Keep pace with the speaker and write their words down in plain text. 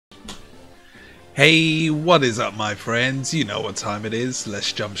Hey, what is up, my friends? You know what time it is.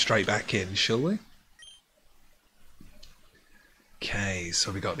 Let's jump straight back in, shall we? Okay,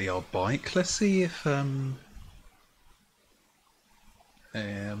 so we got the old bike. Let's see if yeah,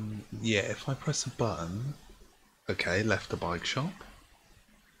 if I press a button. Okay, left the bike shop.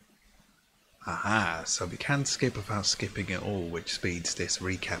 Aha, so we can skip without skipping it all, which speeds this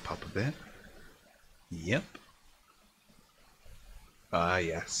recap up a bit. Yep. Ah,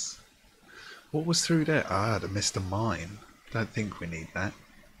 yes. What was through there? Ah, the Mr. Mine. Don't think we need that.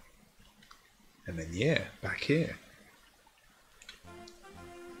 And then yeah, back here.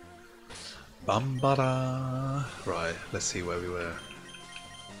 Bambada! Right, let's see where we were.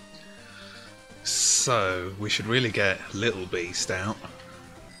 So, we should really get Little Beast out.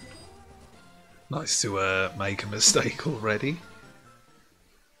 Nice to make a mistake already.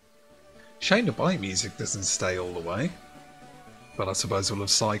 Shame the bike music doesn't stay all the way. But I suppose we'll have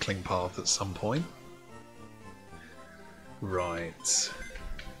cycling path at some point. Right.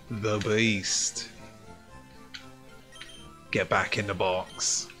 The Beast. Get back in the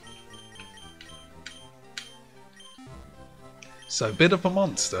box. So, a bit of a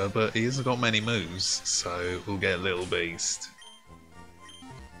monster, but he hasn't got many moves, so we'll get Little Beast.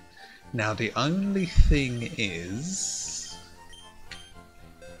 Now, the only thing is...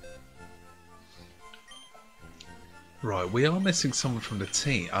 Right, we are missing someone from the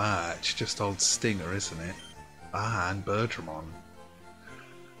team. Ah, it's just old Stinger, isn't it? Ah, and Bertramon.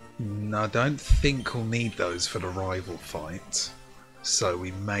 No, I don't think we'll need those for the rival fight. So we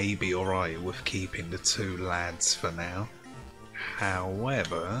may be alright with keeping the two lads for now.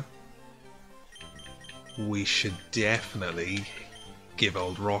 However, we should definitely give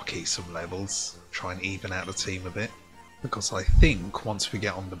old Rocky some levels, try and even out the team a bit, because I think once we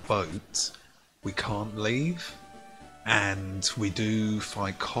get on the boat, we can't leave, and we do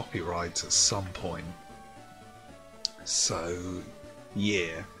fight copyright at some point. So,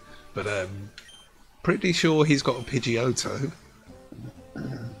 yeah, but pretty sure he's got a Pidgeotto,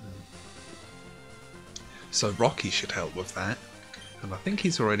 so Rocky should help with that. And I think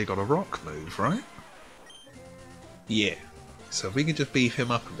he's already got a rock move, right? Yeah. So if we can just beef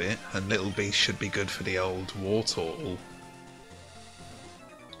him up a bit, and Little Beast should be good for the old War Turtle.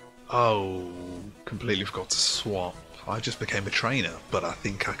 Oh, completely forgot to swap. I just became a trainer, but I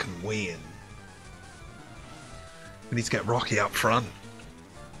think I can win. We need to get Rocky up front.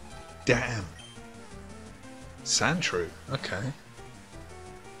 Damn. Sandshrew, okay.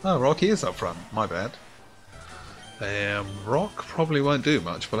 Oh, Rocky is up front, my bad. Rock probably won't do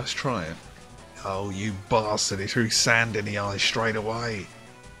much, but let's try it. Oh, you bastard, he threw sand in the eye straight away.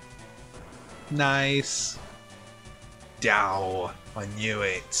 Nice. Dow, I knew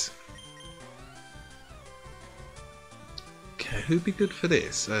it. Okay, who'd be good for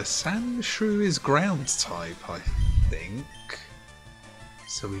this? Sandshrew is ground type, I think.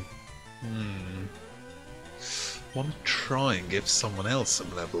 So we... want to try and give someone else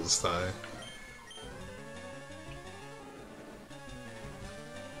some levels, though.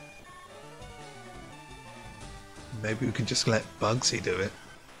 Maybe we can just let Bugsy do it.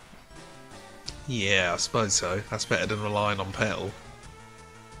 Yeah, I suppose so. That's better than relying on Petal.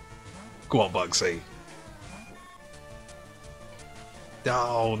 Go on, Bugsy.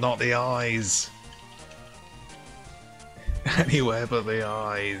 Oh, not the eyes. Anywhere but the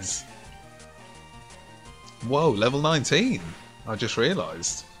eyes. Whoa, level 19. I just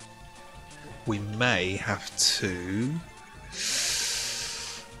realised. We may have to...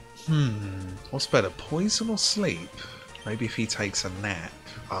 what's better, poison or sleep? Maybe if he takes a nap.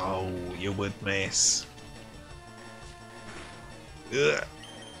 Oh, you would miss. Ugh.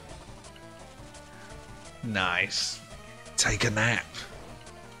 Nice. Take a nap.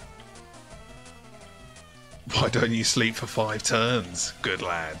 Why don't you sleep for 5 turns? Good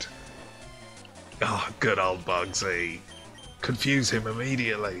lad. Ah, oh, good old Bugsy. Confuse him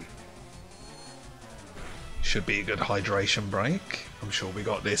immediately. Should be a good hydration break. I'm sure we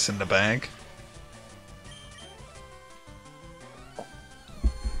got this in the bag.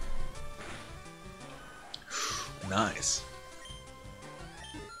 Nice.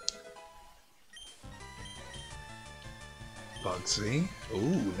 Bugsy.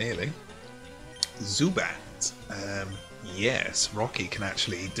 Ooh, nearly. Zubat. Yes, Rocky can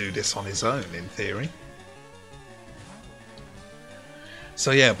actually do this on his own, in theory.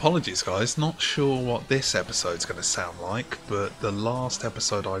 So yeah, apologies guys, not sure what this episode's going to sound like, but the last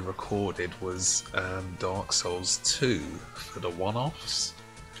episode I recorded was Dark Souls 2 for the one-offs.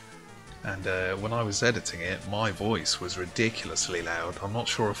 And when I was editing it, my voice was ridiculously loud. I'm not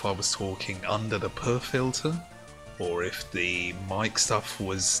sure if I was talking under the per filter or if the mic stuff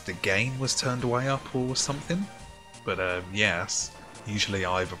was, the gain was turned way up or something. But yes, usually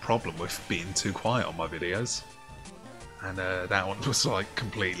I have a problem with being too quiet on my videos. And that one was like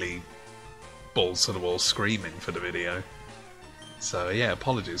completely balls to the wall screaming for the video. So yeah,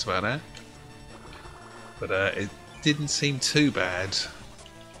 apologies about that. But it didn't seem too bad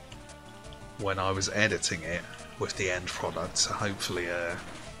when I was editing it with the end product, so hopefully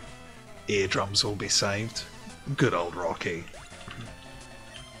eardrums will be saved. Good old Rocky.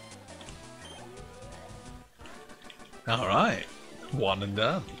 Alright, one and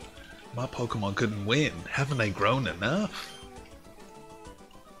done. My Pokemon couldn't win. Haven't they grown enough?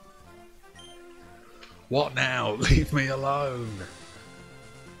 What now? Leave me alone.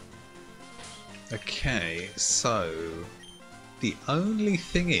 Okay, so the only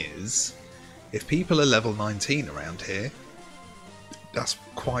thing is, if people are level 19 around here, that's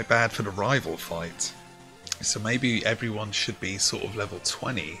quite bad for the rival fight. So maybe everyone should be sort of level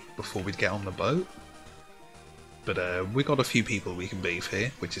 20 before we get on the boat. But we got a few people we can beef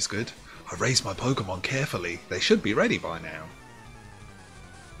here, which is good. I raised my Pokemon carefully. They should be ready by now.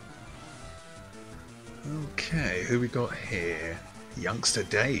 Okay, who we got here? Youngster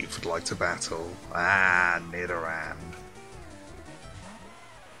Dave would like to battle. Ah, Nidoran.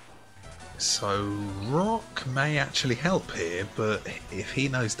 So Rock may actually help here, but if he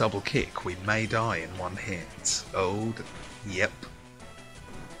knows double kick, we may die in one hit. Oh, yep.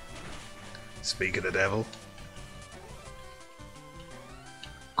 Speak of the devil.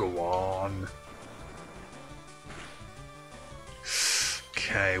 Go on.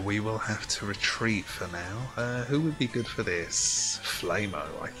 Okay, we will have to retreat for now. Who would be good for this? Flamo,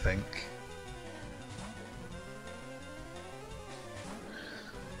 I think.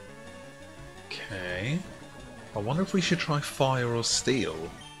 Okay. I wonder if we should try fire or steel.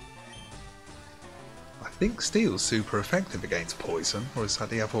 I think steel's super effective against poison, or is that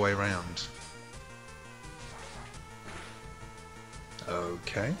the other way around?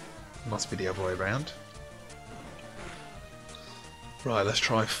 Okay, must be the other way around. Right, let's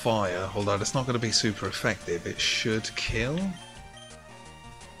try fire, although it's not going to be super effective. It should kill.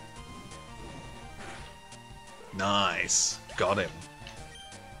 Nice, got him.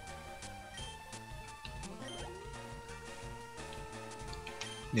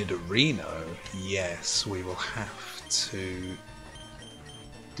 Nidorino, yes, we will have to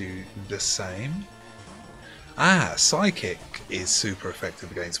do the same. Ah, Psychic is super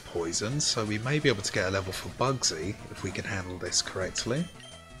effective against poison, so we may be able to get a level for Bugsy if we can handle this correctly.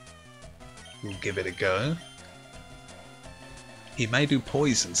 We'll give it a go. He may do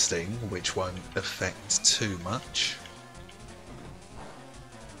Poison Sting, which won't affect too much.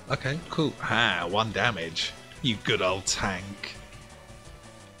 Okay, cool. Ah, 1 damage. You good old tank.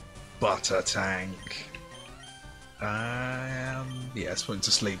 Butter tank. Yes, went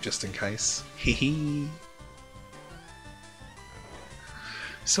to sleep just in case. Hehe.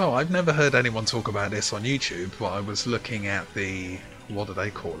 So, I've never heard anyone talk about this on YouTube, but I was looking at the, what do they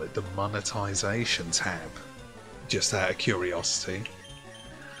call it, the monetization tab, just out of curiosity.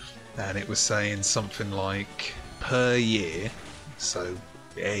 And it was saying something like, per year, so,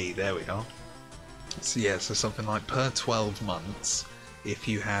 hey, there we are. So yeah, so something like per 12 months, if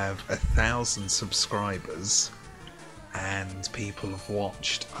you have 1,000 subscribers, and people have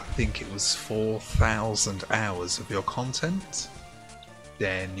watched, I think it was 4,000 hours of your content,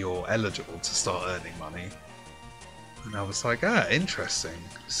 then you're eligible to start earning money. And I was like, ah, interesting.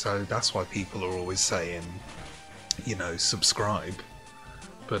 So that's why people are always saying, you know, subscribe.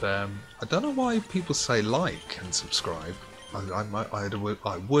 But I don't know why people say like and subscribe. I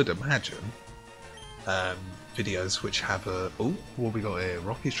would imagine videos which have a... Oh, what we got here?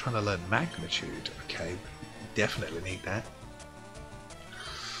 Rocky's trying to learn magnitude. Okay, definitely need that.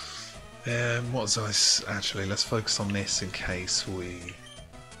 What was I... Actually, let's focus on this in case we...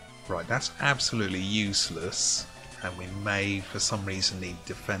 Right, that's absolutely useless, and we may, for some reason, need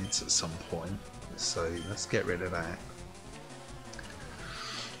defense at some point, so let's get rid of that.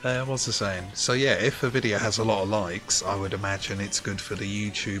 What's I saying? So yeah, if a video has a lot of likes, I would imagine it's good for the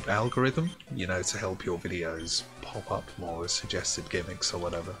YouTube algorithm, you know, to help your videos pop up more as suggested gimmicks or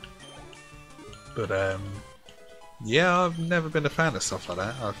whatever. But yeah, I've never been a fan of stuff like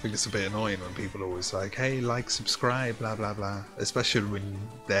that. I think it's a bit annoying when people are always like, hey, like, subscribe, blah blah blah. Especially when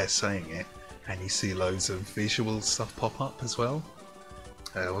they're saying it and you see loads of visual stuff pop up as well.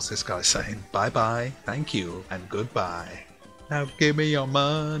 What's this guy saying? Bye bye, thank you, and goodbye. Now give me your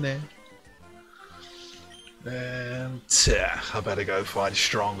money. I better go find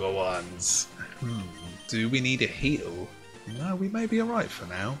stronger ones. Do we need a heal? No, we may be alright for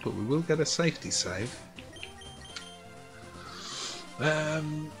now, but we will get a safety save.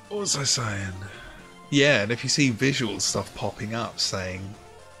 What was I saying? Yeah, and if you see visual stuff popping up saying,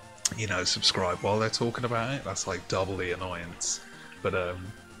 you know, subscribe while they're talking about it, that's like double the annoyance. But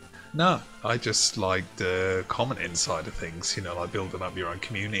no, I just like the commenting side of things, you know, like building up your own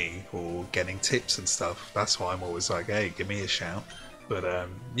community or getting tips and stuff. That's why I'm always like, hey, give me a shout. But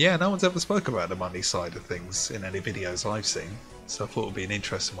yeah, no one's ever spoke about the money side of things in any videos I've seen, so I thought it would be an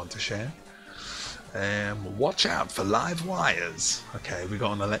interesting one to share. Watch out for live wires. Okay, we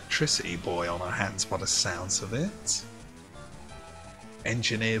got an electricity boy on our hands by the sounds of it.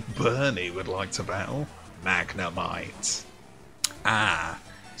 Engineer Bernie would like to battle. Magnemite. Ah,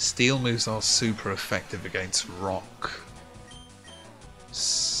 steel moves are super effective against rock.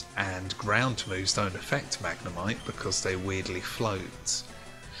 And ground moves don't affect Magnemite because they weirdly float.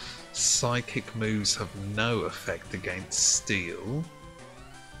 Psychic moves have no effect against steel.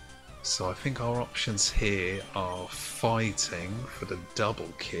 So I think our options here are fighting for the double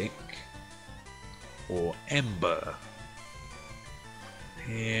kick or Ember.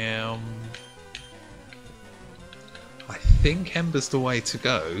 I think Ember's the way to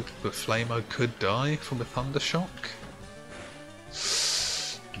go, but Flamo could die from a Thunder Shock.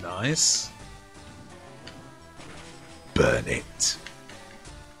 Nice. Burn it.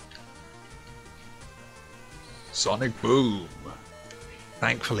 Sonic Boom.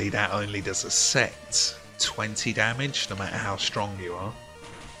 Thankfully that only does a set 20 damage no matter how strong you are,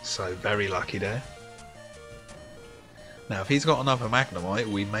 so very lucky there. Now if he's got another Magnemite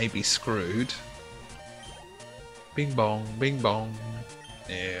we may be screwed. Bing bong, bing bong.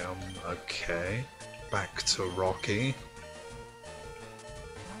 Okay, back to Rocky.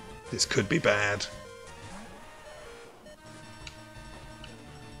 This could be bad.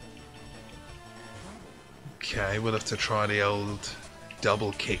 Okay, we'll have to try the old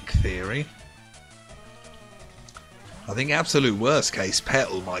double kick theory. I think absolute worst case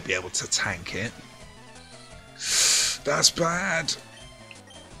Petal might be able to tank it. That's bad.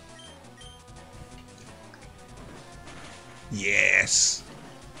 Yes.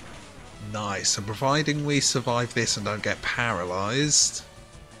 Nice. And providing we survive this and don't get paralysed.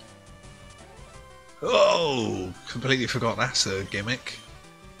 Oh! Completely forgot that's a gimmick.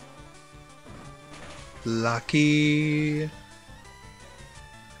 Lucky.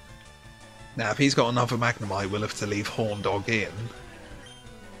 Now if he's got another Magnemite we'll have to leave Horndog in.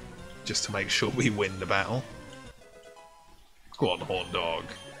 Just to make sure we win the battle. Go on Horndog.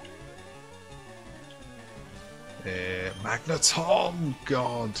 Magneton!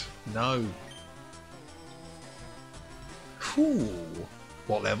 God, no. Whew.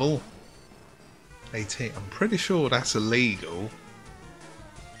 What level? 18. I'm pretty sure that's illegal.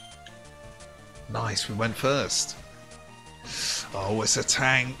 Nice, we went first. Oh, it's a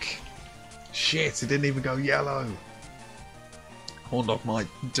tank. Shit, it didn't even go yellow. Horndog might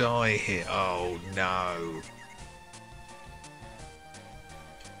die here. Oh no.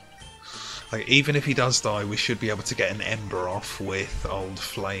 Like, even if he does die, we should be able to get an Ember off with old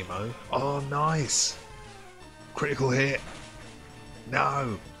Flamo. Oh, nice. Critical hit.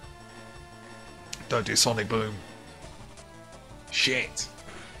 No. Don't do Sonic Boom. Shit.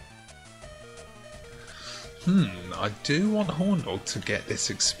 I do want Horndog to get this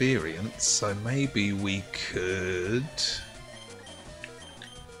experience, so maybe we could...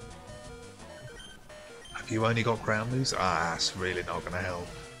 Have you only got ground moves? Ah, that's really not going to help.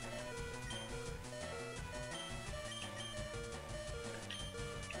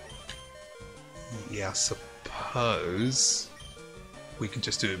 Yeah, I suppose we can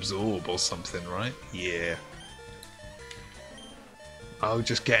just do Absorb or something, right? Yeah. Oh,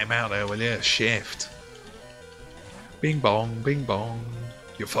 just get him out there, will you? Shift. Bing bong, bing bong.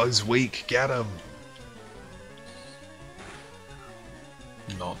 Your foe's weak, get him.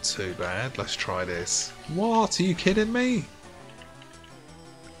 Not too bad. Let's try this. What? Are you kidding me?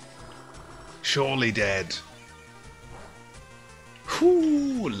 Surely dead.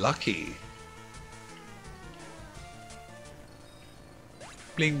 Whoo, lucky.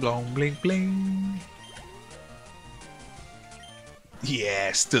 Bling blong, bling bling.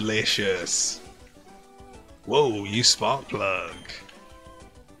 Yes, delicious. Whoa, you spark plug.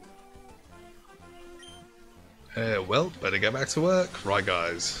 Well, better get back to work. Right,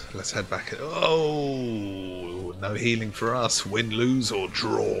 guys, let's head back. Oh, no healing for us. Win, lose, or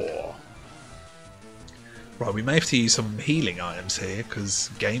draw. Right, we may have to use some healing items here, because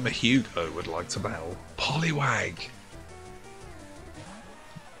Gamer Hugo would like to battle Poliwag.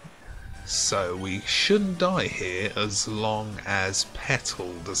 So we shouldn't die here as long as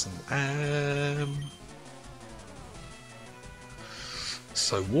So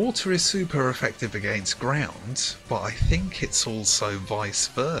So water is super effective against ground, but I think it's also vice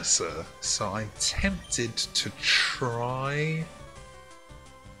versa. So I'm tempted to try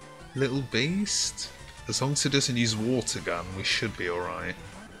Little Beast. As long as it doesn't use water gun, we should be alright.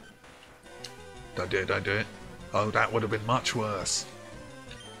 Don't do it, don't do it. Oh, that would have been much worse.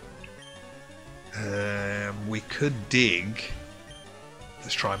 We could dig.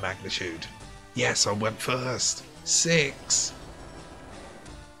 Let's try magnitude. Yes, I went first. 6.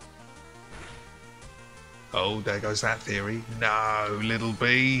 Oh, there goes that theory. No, Little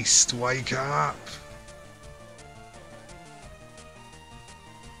Beast, wake up.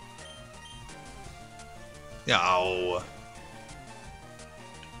 Oh.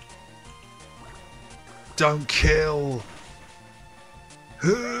 Don't kill.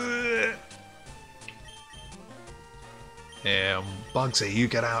 Bugsy, you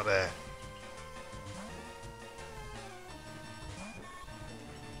get out there.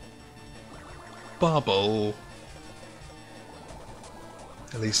 Bubble.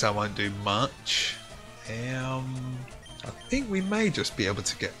 At least I won't do much. I think we may just be able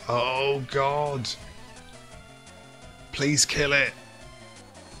to get... Oh, God. Please kill it.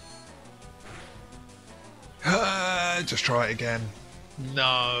 Just try it again.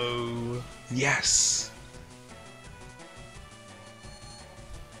 No. Yes.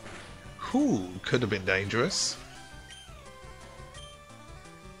 Ooh, could have been dangerous.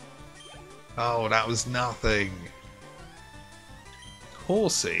 Oh, that was nothing.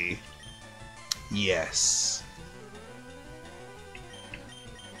 Horsey. Yes.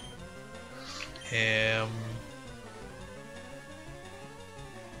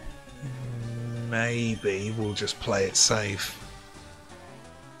 Maybe we'll just play it safe.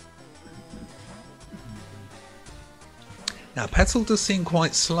 Now, Petal does seem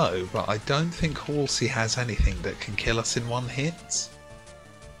quite slow, but I don't think Horsey has anything that can kill us in one hit.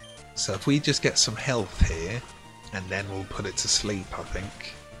 So if we just get some health here, and then we'll put it to sleep, I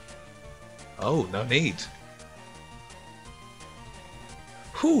think. Oh, no need.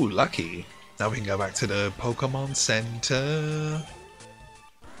 Whew, lucky. Now we can go back to the Pokemon Center.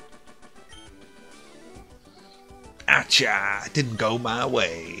 Acha! Didn't go my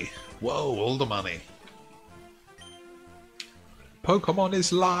way. Whoa, all the money. Pokemon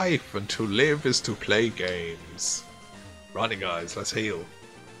is life, and to live is to play games. Righty guys, let's heal.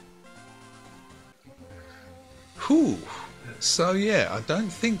 Whew. So yeah, I don't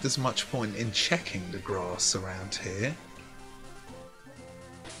think there's much point in checking the grass around here.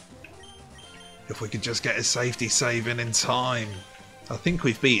 If we could just get a safety save in time. I think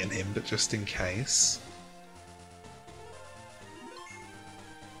we've beaten him, but just in case.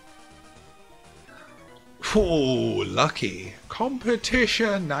 Oh, lucky.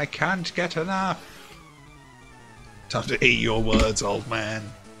 Competition, I can't get enough. Time to eat your words, old man.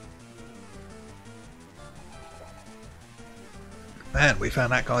 Man, we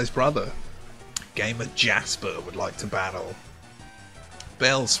found that guy's brother. Gamer Jasper would like to battle.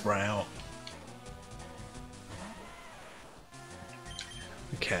 Bellsprout.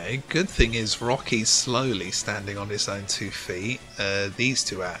 Okay, good thing is Rocky's slowly standing on his own 2 feet. These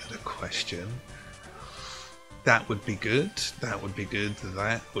two out of the question. That would be good. That would be good.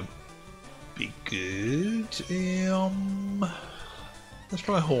 That would be good. Let's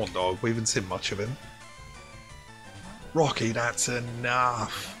try Horn Dog. We haven't seen much of him. Rocky, that's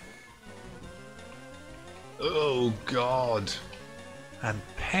enough. Oh God. And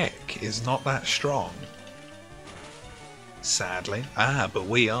Peck is not that strong. Sadly. Ah, but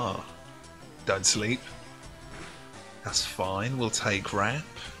we are. Don't sleep. That's fine. We'll take Rap.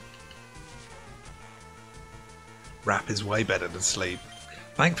 Rap is way better than sleep.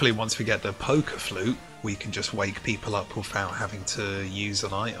 Thankfully, once we get the Poker Flute, we can just wake people up without having to use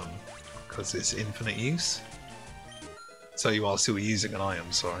an item, because it's infinite use. So you are still using an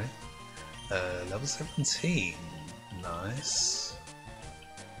item, sorry. Level 17. Nice.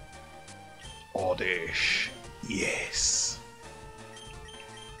 Oddish. Yes.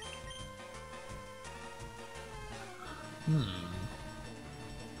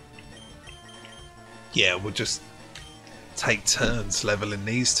 Yeah, we'll just take turns leveling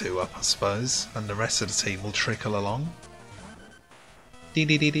these two up, I suppose, and the rest of the team will trickle along. Ding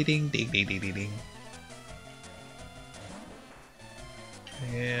ding ding ding ding ding ding ding ding.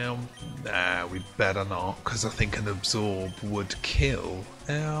 Nah, we better not, because I think an absorb would kill.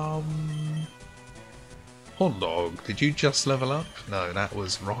 Horn Dog, did you just level up? No, that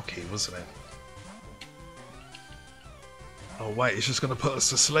was Rocky, wasn't it? Oh wait, it's just going to put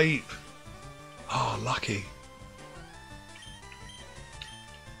us to sleep. Oh, lucky.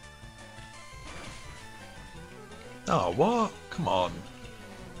 Oh, what? Come on.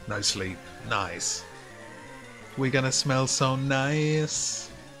 No sleep. Nice. We're gonna smell so nice.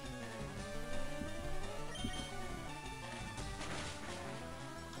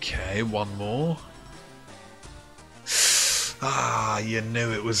 Okay, one more. Ah, you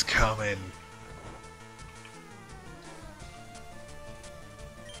knew it was coming.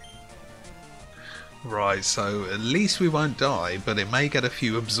 Right, so at least we won't die, but it may get a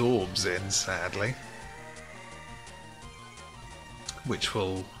few absorbs in, sadly. Which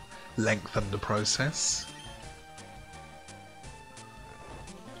will lengthen the process.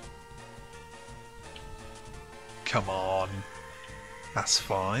 Come on. That's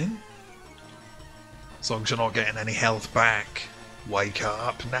fine. As long as you're not getting any health back. Wake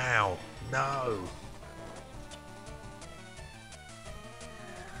up now. No.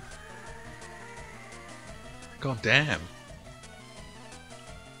 God damn.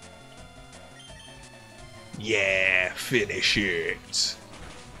 Yeah, finish it.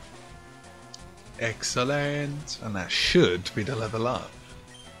 Excellent. And that should be the level up.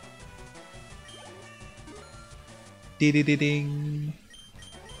 Ding.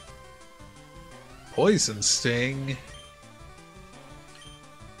 Poison Sting.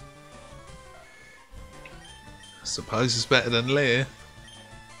 Suppose it's better than Leer.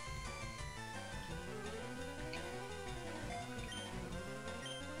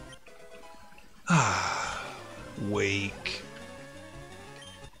 Ah, weak.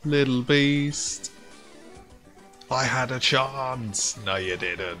 Little beast. I had a chance. No, you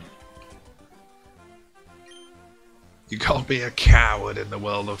didn't. You can't be a coward in the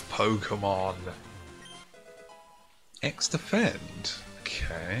world of Pokemon. X defend.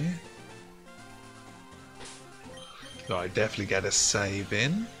 Okay. So I definitely get a save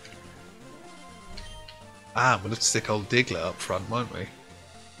in. Ah, we'll have to stick old Diglett up front, won't we?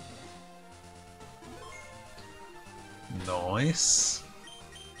 Nice.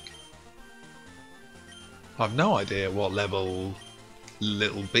 I've no idea what level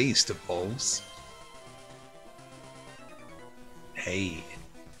Little Beast evolves. Hey.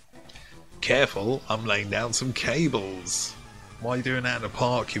 Careful, I'm laying down some cables. Why are you doing that in the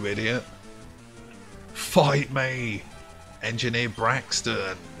park, you idiot? Fight me! Engineer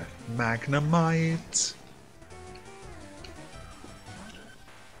Braxton. Magnemite.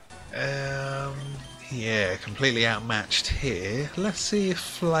 Yeah, completely outmatched here. Let's see if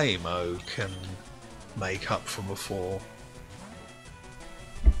Flamo can make up for before.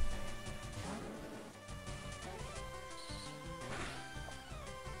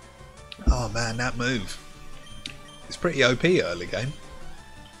 Oh man, that move. It's pretty OP early game.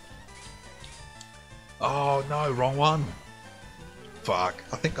 Oh no, wrong one. Fuck.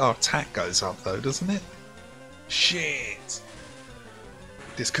 I think our attack goes up though, doesn't it? Shit.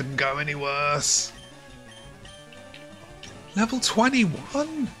 This couldn't go any worse. Level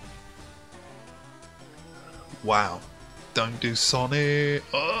 21? Wow. Don't do Sonic.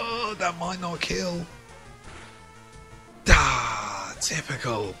 Oh, that might not kill. Ah,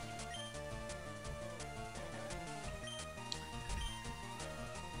 typical.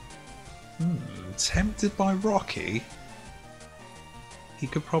 Tempted by Rocky. He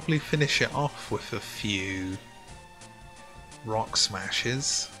could probably finish it off with a few rock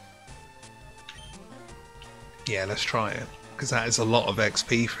smashes. Yeah, let's try it, because that is a lot of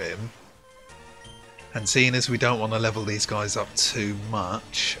XP for him. And seeing as we don't want to level these guys up too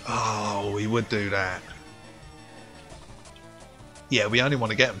much, oh, we would do that. Yeah, we only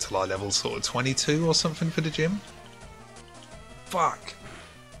want to get them to like level sort of 22 or something for the gym. Fuck.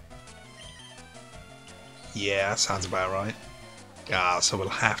 Yeah, that sounds about right. Ah, so we'll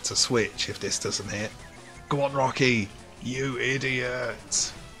have to switch if this doesn't hit. Go on, Rocky! You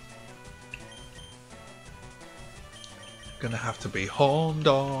idiot! Gonna have to be Horn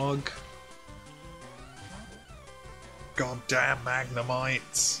Dog. Goddamn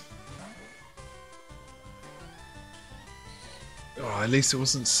Magnemites! Oh, at least it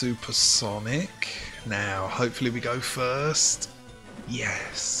wasn't supersonic. Now, hopefully we go first.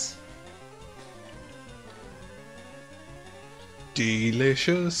 Yes!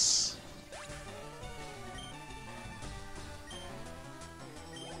 Delicious.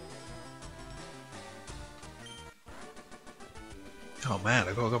 Oh man,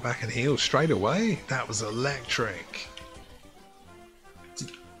 I gotta go back and heal straight away. That was electric.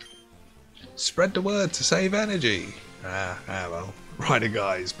 Spread the word to save energy. Ah well. Righto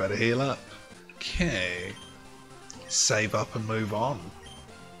guys, better heal up. Okay. Save up and move on.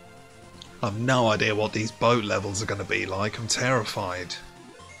 I've no idea what these boat levels are going to be like. I'm terrified.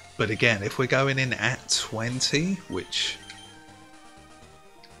 But again, if we're going in at 20, which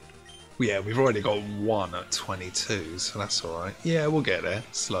Yeah, we've already got one at 22, so that's alright. Yeah, we'll get there,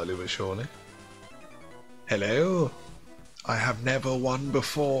 slowly but surely. Hello? I have never won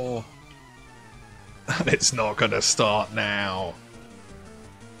before. And it's not going to start now.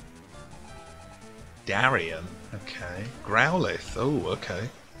 Darian, okay. Growlithe, oh, okay.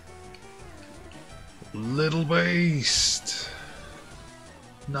 Little Beast.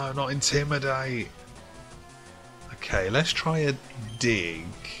 No, not Intimidate. Okay, let's try a Dig.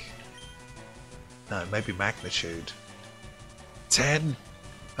 No, maybe Magnitude. 10.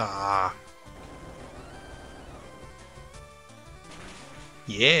 Ah.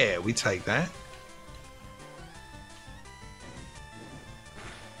 Yeah, we take that.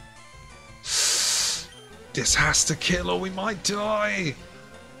 This has to kill or we might die.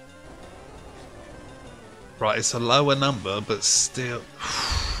 Right, it's a lower number, but still...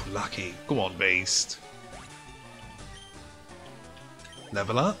 lucky. Go on, Beast.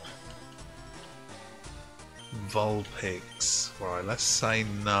 Level up. Vulpix. Right, let's say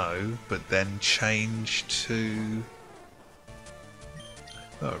no, but then change to...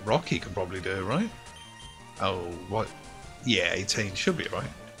 oh, Rocky could probably do it, right? Oh, what? Yeah, 18 should be right.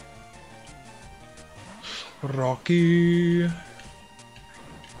 Rocky.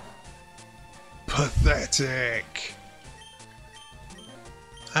 Pathetic.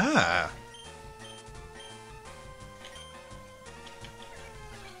 Ah.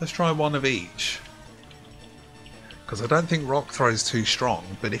 Let's try one of each. Because I don't think Rock Throw's too strong,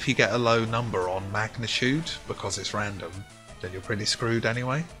 but if you get a low number on Magnitude, because it's random, then you're pretty screwed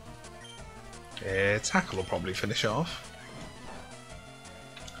anyway. Yeah, Tackle will probably finish it off.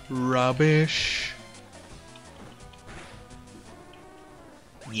 Rubbish.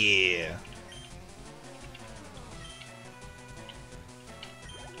 Yeah.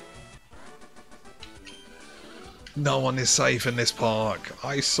 No one is safe in this park.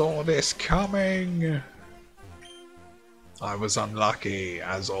 I saw this coming. I was unlucky,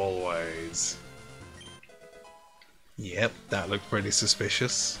 as always. Yep, that looked pretty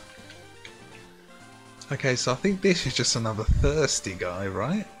suspicious. Okay, so I think this is just another thirsty guy,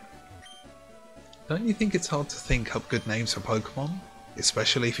 right? Don't you think it's hard to think up good names for Pokemon?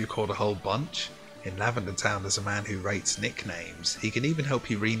 Especially if you caught a whole bunch? In Lavender Town there's a man who rates nicknames. He can even help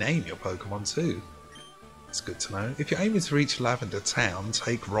you rename your Pokemon too. It's good to know. If you're aiming to reach Lavender Town,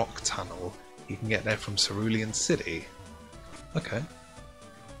 take Rock Tunnel. You can get there from Cerulean City. Okay.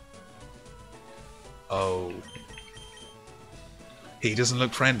 Oh. He doesn't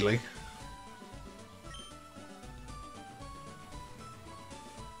look friendly.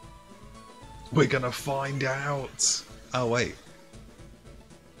 We're gonna find out. Oh, wait.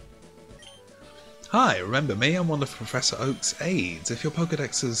 Hi, remember me? I'm one of Professor Oak's aides. If your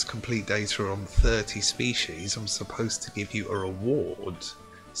Pokedex's complete data on 30 species, I'm supposed to give you a reward.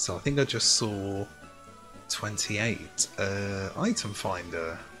 So I think I just saw 28. Item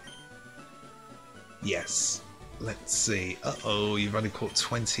finder. Yes. Let's see. Uh-oh, you've only caught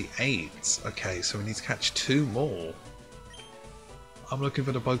 28. Okay, so we need to catch 2 more. I'm looking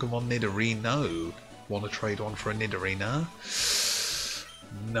for the Pokemon Nidorino. Want to trade one for a Nidorina?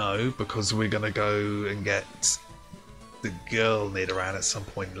 No, because we're going to go and get the girl Nidoran at some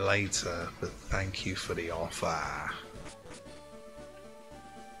point later. But thank you for the offer.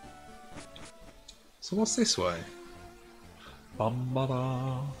 So what's this way?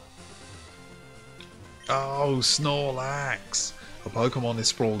 Bum-ba-da. Oh, Snorlax! A Pokemon is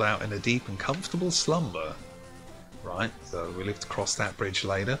sprawled out in a deep and comfortable slumber. Right, so we'll have to cross that bridge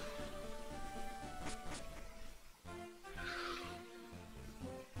later.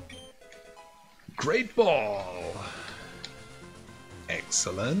 Great Ball!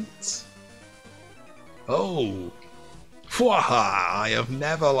 Excellent. Oh! Fwaha! I have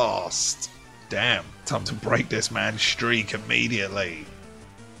never lost! Damn, time to break this man's streak immediately.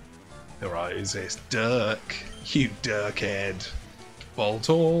 Alright, who's this? Dirk. You Dirkhead.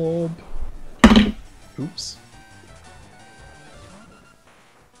 Voltorb. Oops.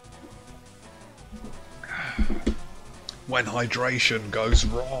 When hydration goes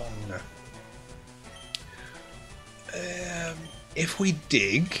wrong. If we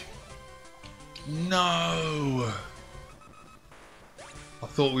dig... No! I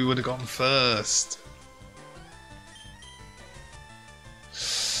thought we would have gone first.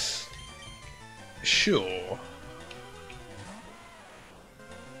 Sure.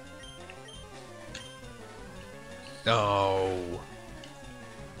 Oh.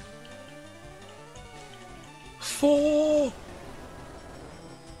 4.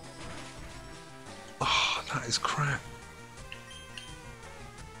 Oh, that is crap.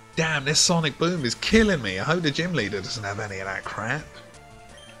 Damn, this Sonic Boom is killing me. I hope the gym leader doesn't have any of that crap.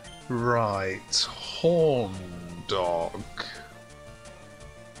 Right, Horn Dog.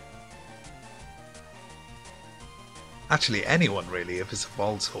 Actually, anyone really, if it's a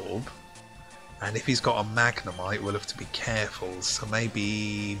Voltorb. And if he's got a Magnemite, we'll have to be careful. So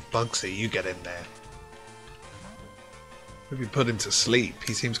maybe Bugsy, you get in there. If you put him to sleep,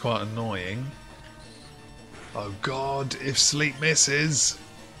 he seems quite annoying. Oh god, if sleep misses.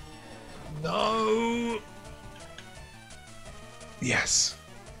 No! Yes.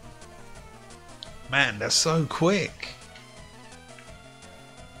 Man, they're so quick.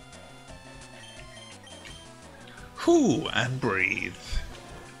 Whew, and breathe.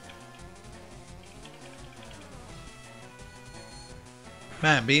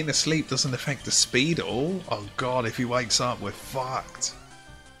 Man, being asleep doesn't affect the speed at all. Oh god, if he wakes up, we're fucked.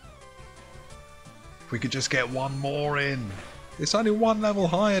 If we could just get one more in. It's only one level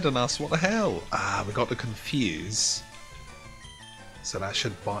higher than us, what the hell? Ah, we got to confuse. So that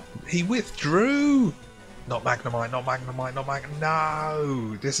should buy... He withdrew! Not Magnemite, not Magnemite, not Magnemite.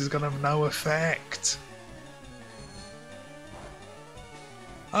 No! This is going to have no effect.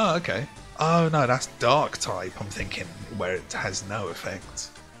 Oh, okay. Oh no, that's Dark type, I'm thinking, where it has no effect.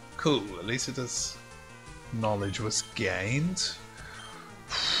 Cool, at least it does... Knowledge was gained.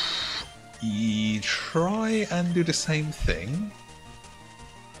 You try and do the same thing.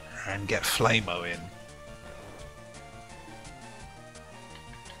 And get Flamo in.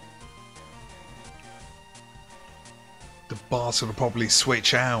 The boss will probably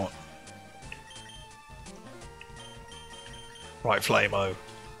switch out. Right, Flamo.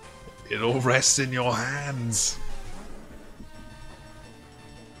 It all rests in your hands.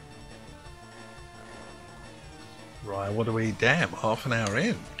 Right, what do we... Damn, half an hour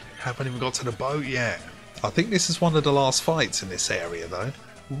in. Haven't even got to the boat yet. I think this is one of the last fights in this area, though.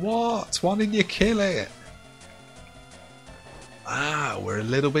 What? Why didn't you kill it? Ah, we're a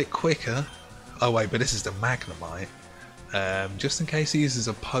little bit quicker. Oh, wait, but this is the Magnemite. Just in case he uses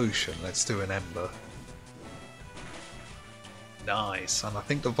a potion, let's do an Ember. Nice, and I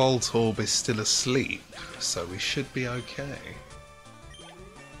think the Voltorb is still asleep, so we should be okay.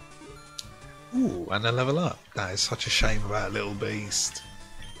 Ooh, and a level up. That is such a shame about a little beast.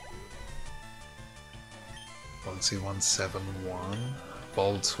 12171.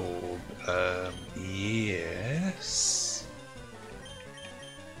 Voltorb. Yes.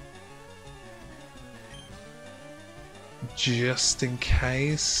 Just in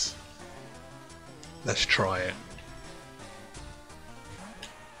case. Let's try it.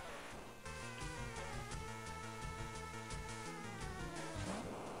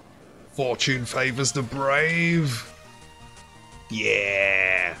 Fortune favours the brave.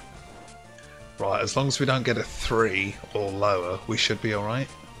 Yeah. Right, as long as we don't get a 3 or lower, we should be alright.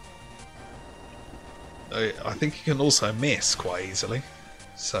 I think you can also miss quite easily.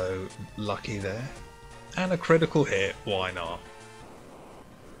 So, lucky there. And a critical hit, why not?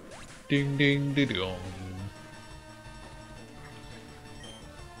 Ding ding ding dong.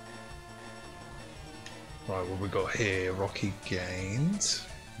 Right, what we got here? Rocky gained.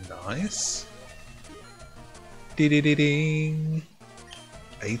 Nice. Ding.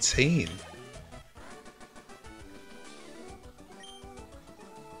 18.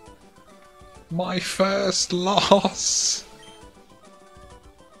 My first loss.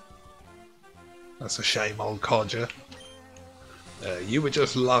 That's a shame, old codger. You were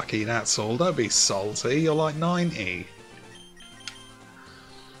just lucky, that's all. Don't be salty. You're like 90.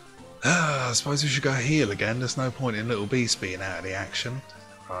 I suppose we should go heal again. There's no point in Little Beast being out of the action.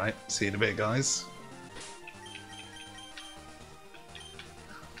 Right, see you in a bit, guys.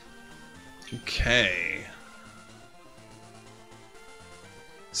 Okay.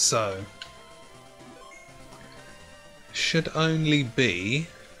 So, should only be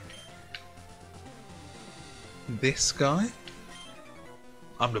this guy.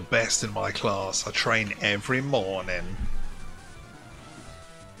 I'm the best in my class. I train every morning.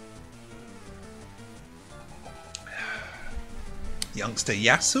 Youngster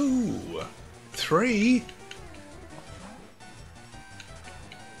Yasu! 3?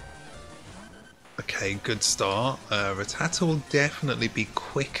 Okay, good start. Rattata will definitely be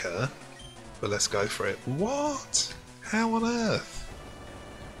quicker, but let's go for it. What? How on earth?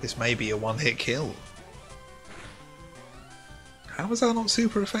 This may be a one-hit kill. How is that not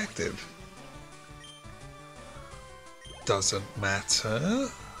super effective? Doesn't matter.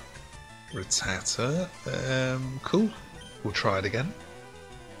 Rattata. Cool. We'll try it again.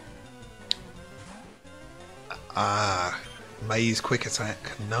 Ah, May's quick attack.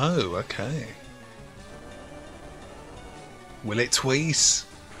 No, okay. Will it tweeze?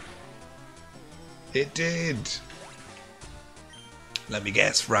 It did. Let me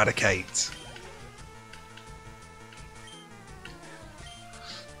guess, Raticate.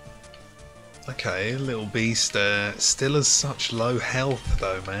 Okay, little beast still has such low health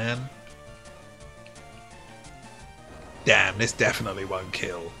though, man. Damn, this definitely won't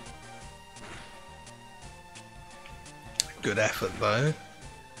kill. Good effort though.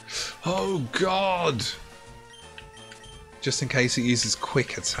 Oh god! Just in case it uses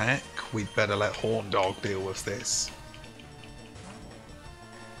quick attack, we'd better let Horn Dog deal with this.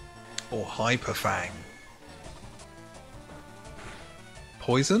 Or Hyper Fang.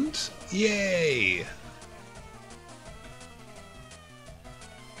 Poisoned? Yay!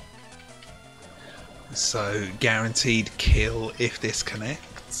 So, guaranteed kill if this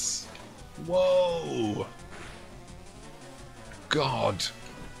connects. Whoa! God!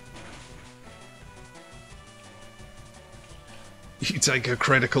 You take a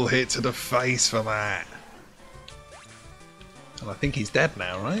critical hit to the face for that. And I think he's dead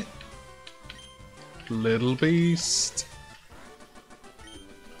now, right? Little beast.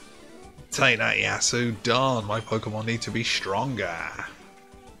 Take that, Yasu. Darn, my Pokemon need to be stronger.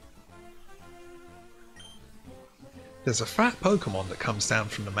 There's a fat Pokemon that comes down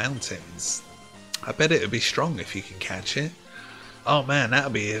from the mountains. I bet it'd be strong if you can catch it. Oh man,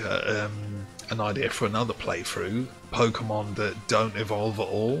 that'd be an idea for another playthrough. Pokemon that don't evolve at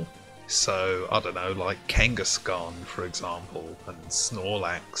all. So, I don't know, like Kangaskhan, for example, and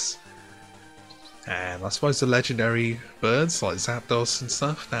Snorlax. And I suppose the legendary birds like Zapdos and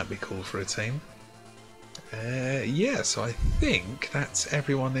stuff, that'd be cool for a team. Yeah, so I think that's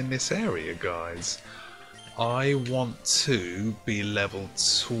everyone in this area, guys. I want to be level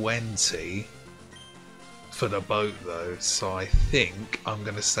 20 for the boat though, so I think I'm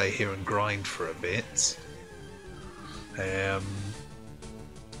going to stay here and grind for a bit.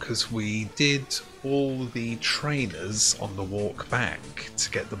 Because we did all the trainers on the walk back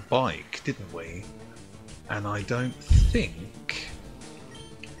to get the bike, didn't we? And I don't think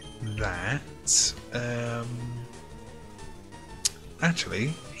that...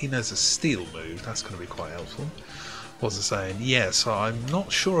 actually, he knows a steel move, that's going to be quite helpful. What was I saying? Yeah, so I'm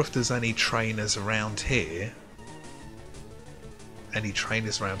not sure if there's any trainers around here. Any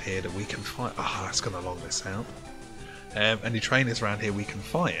trainers around here that we can fight. Ah, that's going to long this out. Any trainers around here we can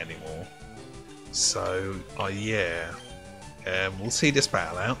fight anymore. So, yeah. We'll see this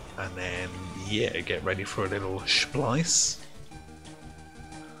battle out and then, yeah, get ready for a little splice.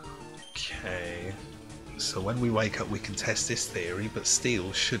 Okay. So when we wake up we can test this theory, but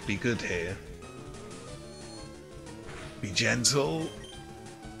steel should be good here. Be gentle.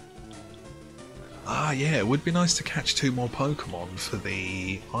 Ah, yeah, it would be nice to catch 2 more Pokemon for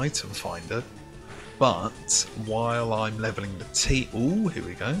the item finder. But while I'm leveling the team... Ooh, here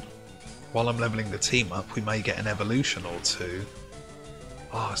we go. While I'm leveling the team up, we may get an evolution or 2.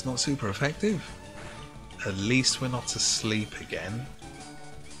 Oh, it's not super effective. At least we're not asleep again.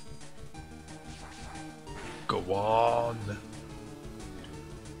 Go on.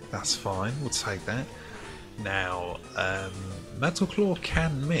 That's fine, we'll take that. Now, Metal Claw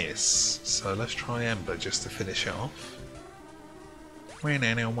can miss, so let's try Ember just to finish it off.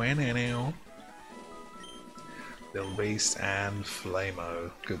 Little Beast and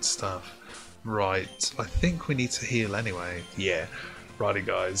Flamo, good stuff. Right, I think we need to heal anyway. Yeah, righty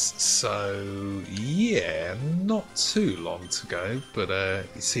guys, so yeah, not too long to go, but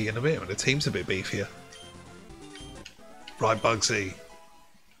you see in a bit when the team's a bit beefier. Right, Bugsy.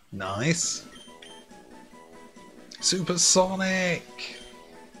 Nice. Supersonic!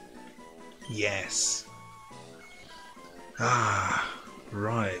 Yes. Ah,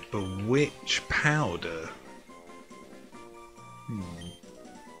 right. Bewitch powder.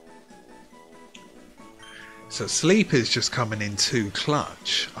 So sleep is just coming in too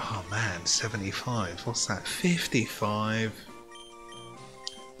clutch. Oh man, 75. What's that? 55.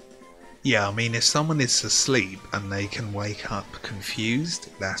 Yeah, I mean, if someone is asleep and they can wake up confused,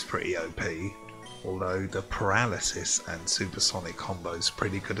 that's pretty OP. Although the paralysis and supersonic combo is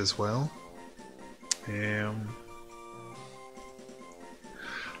pretty good as well.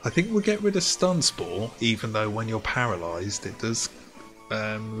 I think we'll get rid of Stun Spore, even though when you're paralysed it does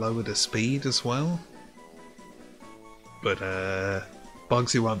lower the speed as well. But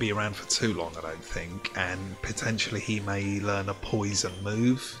Bugsy won't be around for too long, I don't think, and potentially he may learn a poison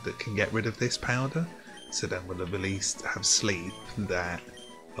move that can get rid of this powder. So then we'll at least have sleep, that,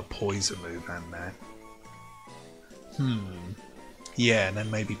 a poison move and that. Yeah, and then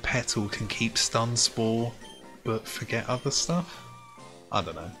maybe Petal can keep Stun Spore but forget other stuff? I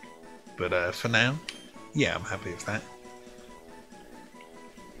don't know. But for now, yeah, I'm happy with that.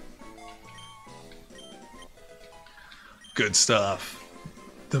 Good stuff.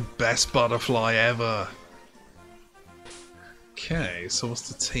 The best butterfly ever. Okay, so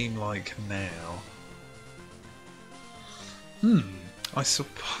what's the team like now? I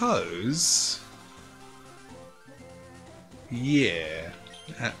suppose... Yeah,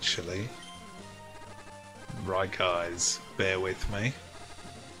 actually. Right guys, bear with me.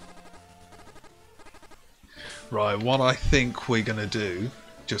 Right, what I think we're going to do,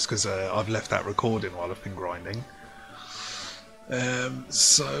 just because I've left that recording while I've been grinding.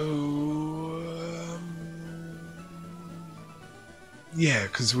 Yeah,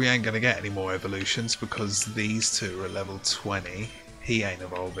 because we ain't going to get any more evolutions because these two are level 20. He ain't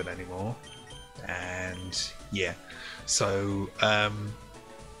evolving anymore. And yeah, so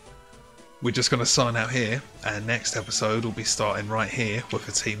we're just going to sign out here, and next episode will be starting right here with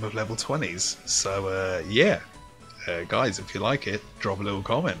a team of level 20s. So yeah, guys, if you like it, drop a little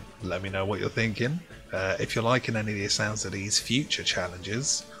comment. Let me know what you're thinking. If you're liking any of the sounds of these future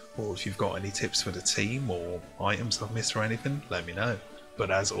challenges, or if you've got any tips for the team or items I've missed or anything, let me know.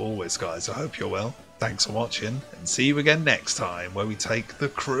 But as always guys, I hope you're well. Thanks for watching, and see you again next time where we take the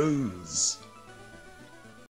cruise.